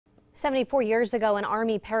74 years ago, an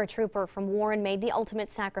Army paratrooper from Warren made the ultimate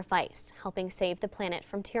sacrifice, helping save the planet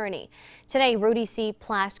from tyranny. Today, Rudy C.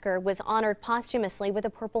 Plasker was honored posthumously with a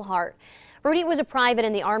Purple Heart. Rudy was a private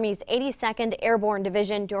in the Army's 82nd Airborne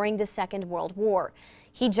Division during the Second World War.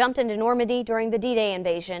 He jumped into Normandy during the D-Day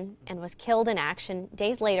invasion and was killed in action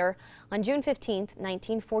days later on June 15,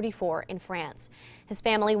 1944 in France. His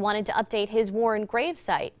family wanted to update his Warren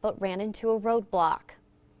gravesite, but ran into a roadblock.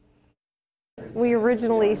 We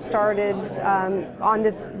originally started on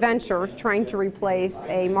this venture trying to replace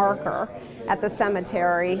a marker at the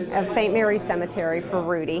cemetery of St. Mary's Cemetery for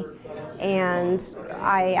Rudy. And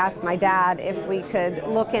I asked my dad if we could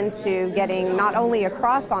look into getting not only a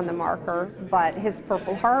cross on the marker, but his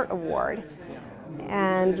Purple Heart Award.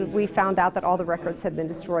 And we found out that all the records had been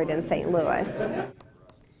destroyed in St. Louis.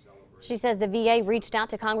 She says the VA reached out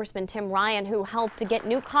to Congressman Tim Ryan, who helped to get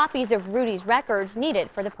new copies of Rudy's records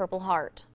needed for the Purple Heart.